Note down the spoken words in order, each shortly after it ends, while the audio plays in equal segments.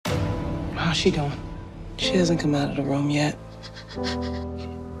How's she doing? She hasn't come out of the room yet.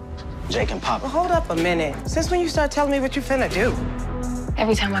 Jake and Papa. Well, hold up a minute. Since when you start telling me what you finna do?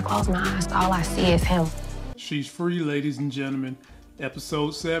 Every time I close my eyes, all I see is him. She's free, ladies and gentlemen.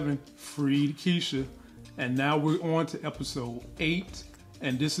 Episode 7, Freed Keisha. And now we're on to episode 8.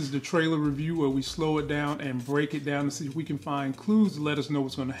 And this is the trailer review where we slow it down and break it down to see if we can find clues to let us know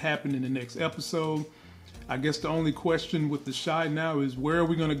what's going to happen in the next episode. I guess the only question with the Shy now is where are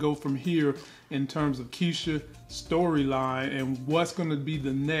we going to go from here in terms of Keisha storyline and what's going to be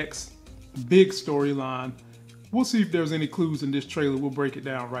the next big storyline. We'll see if there's any clues in this trailer. We'll break it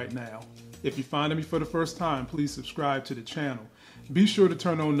down right now. If you're finding me for the first time, please subscribe to the channel. Be sure to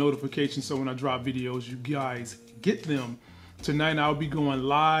turn on notifications so when I drop videos, you guys get them. Tonight I'll be going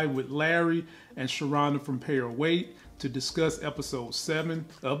live with Larry and Sharonda from Pay or Wait to discuss episode 7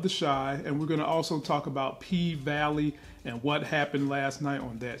 of The Shy, and we're going to also talk about P-Valley and what happened last night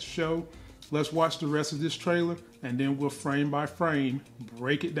on that show. Let's watch the rest of this trailer and then we'll frame by frame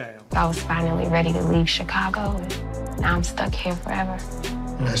break it down. I was finally ready to leave Chicago, and now I'm stuck here forever.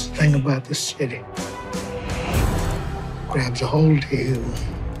 And that's the thing about the city. Grabs a hold of you,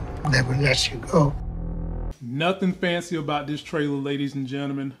 never lets you go. Nothing fancy about this trailer, ladies and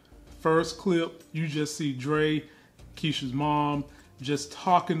gentlemen. First clip, you just see Dre, Keisha's mom, just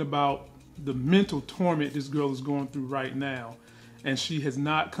talking about the mental torment this girl is going through right now. And she has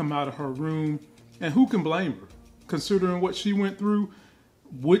not come out of her room. And who can blame her? Considering what she went through,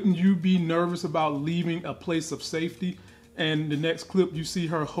 wouldn't you be nervous about leaving a place of safety? And the next clip, you see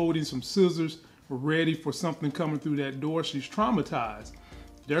her holding some scissors, ready for something coming through that door. She's traumatized.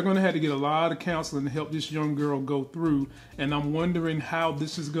 They're going to have to get a lot of counseling to help this young girl go through. And I'm wondering how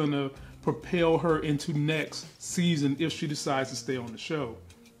this is going to propel her into next season if she decides to stay on the show.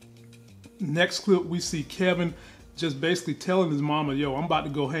 Next clip, we see Kevin just basically telling his mama, yo, I'm about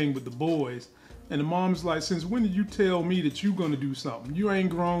to go hang with the boys. And the mom's like, since when did you tell me that you're going to do something? You ain't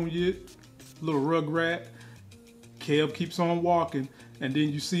grown yet, little rugrat. Kev keeps on walking. And then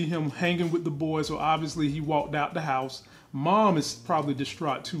you see him hanging with the boys. So obviously he walked out the house. Mom is probably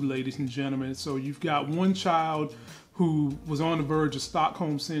distraught too, ladies and gentlemen. So you've got one child who was on the verge of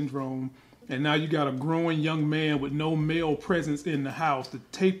Stockholm Syndrome. And now you got a growing young man with no male presence in the house to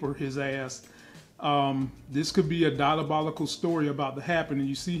taper his ass. This could be a diabolical story about to happen. And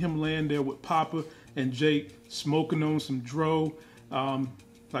you see him laying there with Papa and Jake smoking on some dro.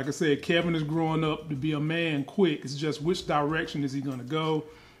 Like I said, Kevin is growing up to be a man quick. It's just which direction is he going to go?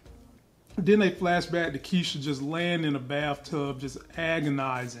 Then they flash back to Keisha just laying in a bathtub, just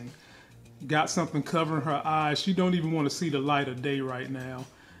agonizing. Got something covering her eyes. She don't even want to see the light of day right now.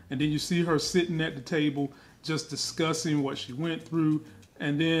 And then you see her sitting at the table just discussing what she went through.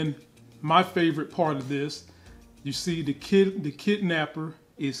 And then my favorite part of this, you see the kidnapper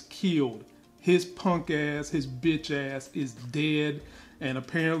is killed. His punk ass, his bitch ass is dead. And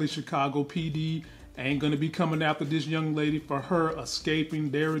apparently Chicago PD ain't gonna be coming after this young lady for her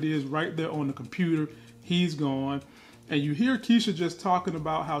escaping. There it is right there on the computer. He's gone. And you hear Keisha just talking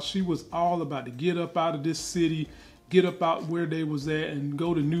about how she was all about to get up out of this city, get up out where they was at and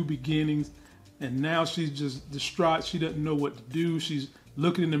go to new beginnings. And now she's just distraught. She doesn't know what to do. She's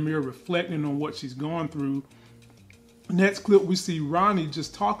looking in the mirror, reflecting on what she's gone through. Next clip, we see Ronnie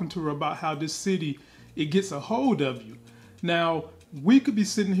just talking to her about how this city, it gets a hold of you. Now, we could be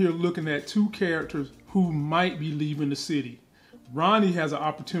sitting here looking at two characters who might be leaving the city. Ronnie has an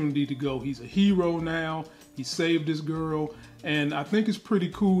opportunity to go. He's a hero now. He saved this girl. And I think it's pretty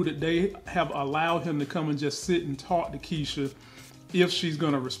cool that they have allowed him to come and just sit and talk to Keisha if she's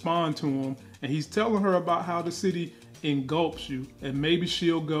going to respond to him. And he's telling her about how the city engulfs you. And maybe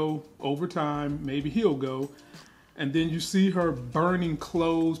she'll go over time. Maybe he'll go. And then you see her burning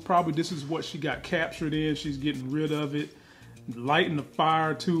clothes. Probably this is what she got captured in. She's getting rid of it, lighting the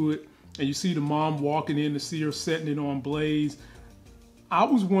fire to it. And you see the mom walking in to see her setting it on blaze. I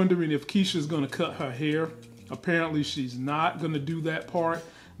was wondering if Keisha's going to cut her hair. Apparently she's not going to do that part.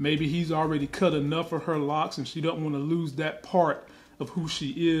 Maybe he's already cut enough of her locks and she don't want to lose that part of who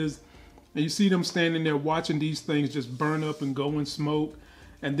she is. And you see them standing there watching these things just burn up and go in smoke.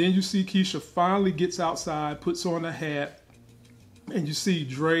 And then you see Keisha finally gets outside, puts on a hat, and you see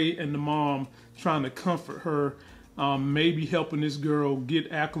Dre and the mom trying to comfort her, maybe helping this girl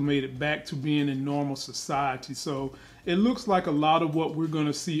get acclimated back to being in normal society. So it looks like a lot of what we're going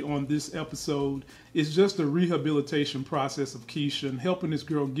to see on this episode is just a rehabilitation process of Keisha and helping this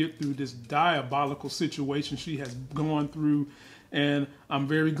girl get through this diabolical situation she has gone through. And I'm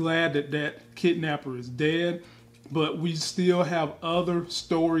very glad that that kidnapper is dead, but we still have other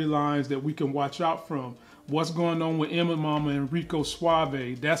storylines that we can watch out from. What's going on with Emma Mama and Rico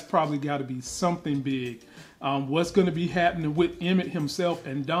Suave? That's probably got to be something big. What's going to be happening with Emmett himself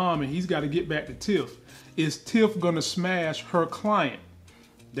and Dom, and he's got to get back to Tiff. Is Tiff going to smash her client?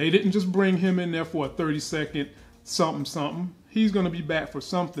 They didn't just bring him in there for a 30-second something. He's going to be back for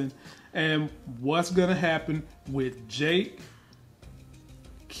something. And what's going to happen with Jake,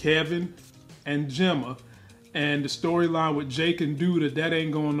 Kevin, and Gemma? And the storyline with Jake and Duda, that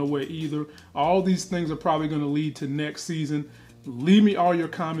ain't going nowhere either. All these things are probably going to lead to next season. Leave me all your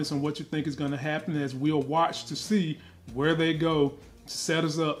comments on what you think is going to happen, as we'll watch to see where they go to set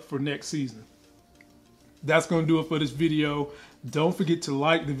us up for next season. That's going to do it for this video. Don't forget to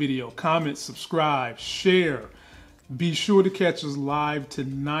like the video, comment, subscribe, share. Be sure to catch us live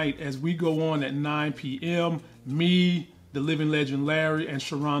tonight as we go on at 9 p.m. Me, the living legend Larry, and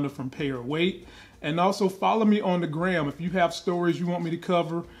Sharonda from Pay Her Weight. And also follow me on the gram. If you have stories you want me to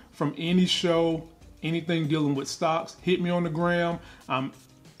cover from any show, anything dealing with stocks, hit me on the gram. I'm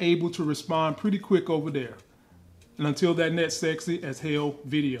able to respond pretty quick over there. And until that next sexy as hell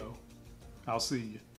video, I'll see you.